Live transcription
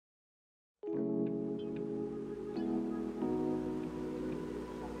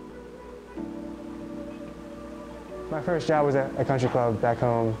My first job was at a country club back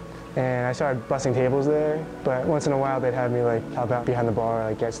home, and I started bussing tables there, but once in a while they'd have me like help out behind the bar,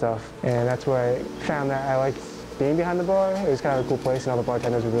 like get stuff. And that's where I found that I liked being behind the bar. It was kind of a cool place, and all the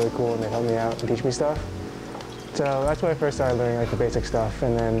bartenders were really cool, and they'd help me out and teach me stuff. So that's where I first started learning like the basic stuff,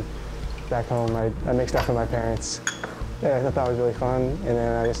 and then back home I make stuff for my parents. Yeah, I thought that was really fun, and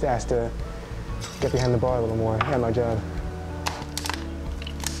then I just asked to get behind the bar a little more at my job.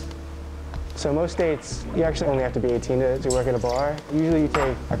 So most states, you actually only have to be 18 to work at a bar. Usually you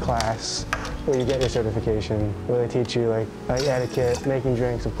take a class where you get your certification, where they teach you like etiquette, making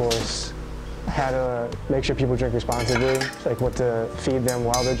drinks, of course, how to make sure people drink responsibly, like what to feed them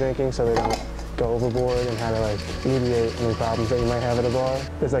while they're drinking so they don't go overboard, and how to like mediate any problems that you might have at a bar.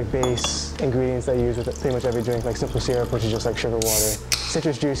 There's like base ingredients that you use with pretty much every drink, like simple syrup, which is just like sugar water.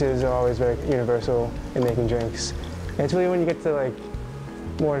 Citrus juices are always very universal in making drinks. And it's really when you get to like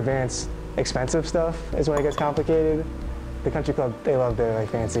more advanced, expensive stuff is when it gets complicated. The country club, they love their like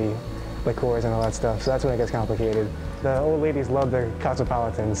fancy liqueurs and all that stuff, so that's when it gets complicated. The old ladies love their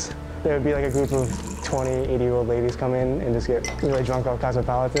cosmopolitans. There would be like a group of 20, 80-year-old ladies come in and just get really drunk off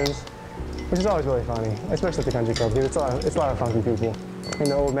cosmopolitans, which is always really funny, especially at the country club, because it's a lot of funky people. And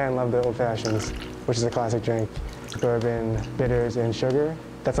the old men love the old fashions, which is a classic drink. Bourbon, bitters, and sugar.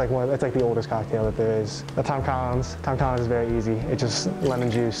 That's like the oldest cocktail that there is. The Tom Collins is very easy. It's just lemon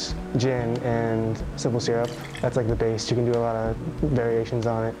juice, gin, and simple syrup. That's like the base. You can do a lot of variations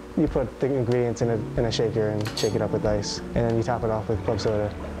on it. You put the ingredients in a shaker and shake it up with ice, and then you top it off with club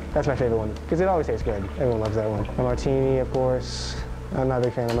soda. That's my favorite one, because it always tastes good. Everyone loves that one. A martini, of course. I'm not a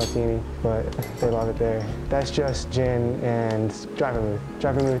big fan of martini, but they love it there. That's just gin and dry vermouth.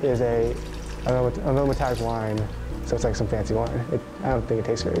 Dry vermouth is a aromatized wine, so it's like some fancy wine. I don't think it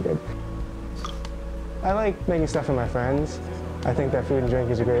tastes very good. I like making stuff for my friends. I think that food and drink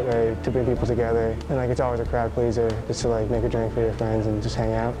is a great way to bring people together, and like it's always a crowd pleaser just to like make a drink for your friends and just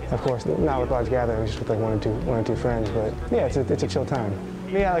hang out. Of course, not with large gatherings, just with like one or two friends, but yeah, it's a chill time.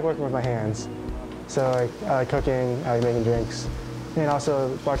 Me, I like working with my hands. So like, I like cooking, I like making drinks, and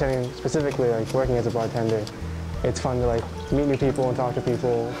also bartending specifically, like working as a bartender. It's fun to like meet new people and talk to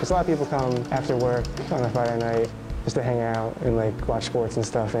people, because a lot of people come after work on a Friday night just to hang out and like watch sports and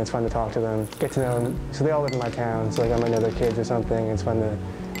stuff, and it's fun to talk to them, get to know them. So they all live in my town, so like I might know their kids or something. It's fun to,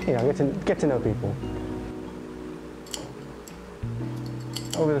 you know, get to know people.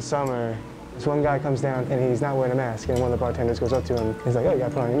 Over the summer, this one guy comes down and he's not wearing a mask, and one of the bartenders goes up to him. He's like, "Oh, you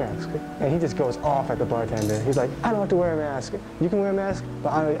gotta put on your mask." And he just goes off at the bartender. He's like, "I don't have to wear a mask. You can wear a mask, but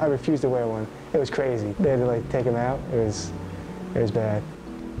I refuse to wear one." It was crazy. They had to like take him out. It was bad.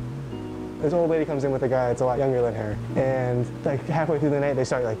 This old lady comes in with a guy that's a lot younger than her, and like halfway through the night they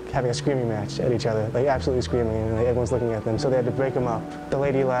start like having a screaming match at each other, like absolutely screaming, and like, everyone's looking at them, so they had to break them up. The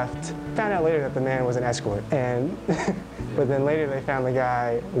lady left. Found out later that the man was an escort, and but then later they found the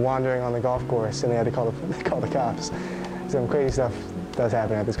guy wandering on the golf course, and they had to call the cops. Some crazy stuff does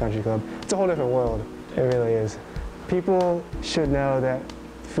happen at this country club. It's a whole different world. It really is. People should know that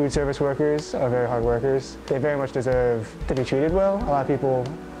food service workers are very hard workers. They very much deserve to be treated well. A lot of people,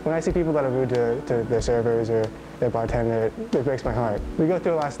 when I see people that are rude to their servers or their bartender, it breaks my heart. We go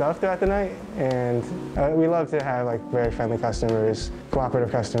through a lot of stuff throughout the night, and we love to have like very friendly customers,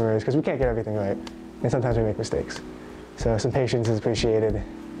 cooperative customers, because we can't get everything right, and sometimes we make mistakes. So some patience is appreciated,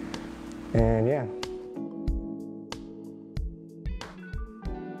 and yeah.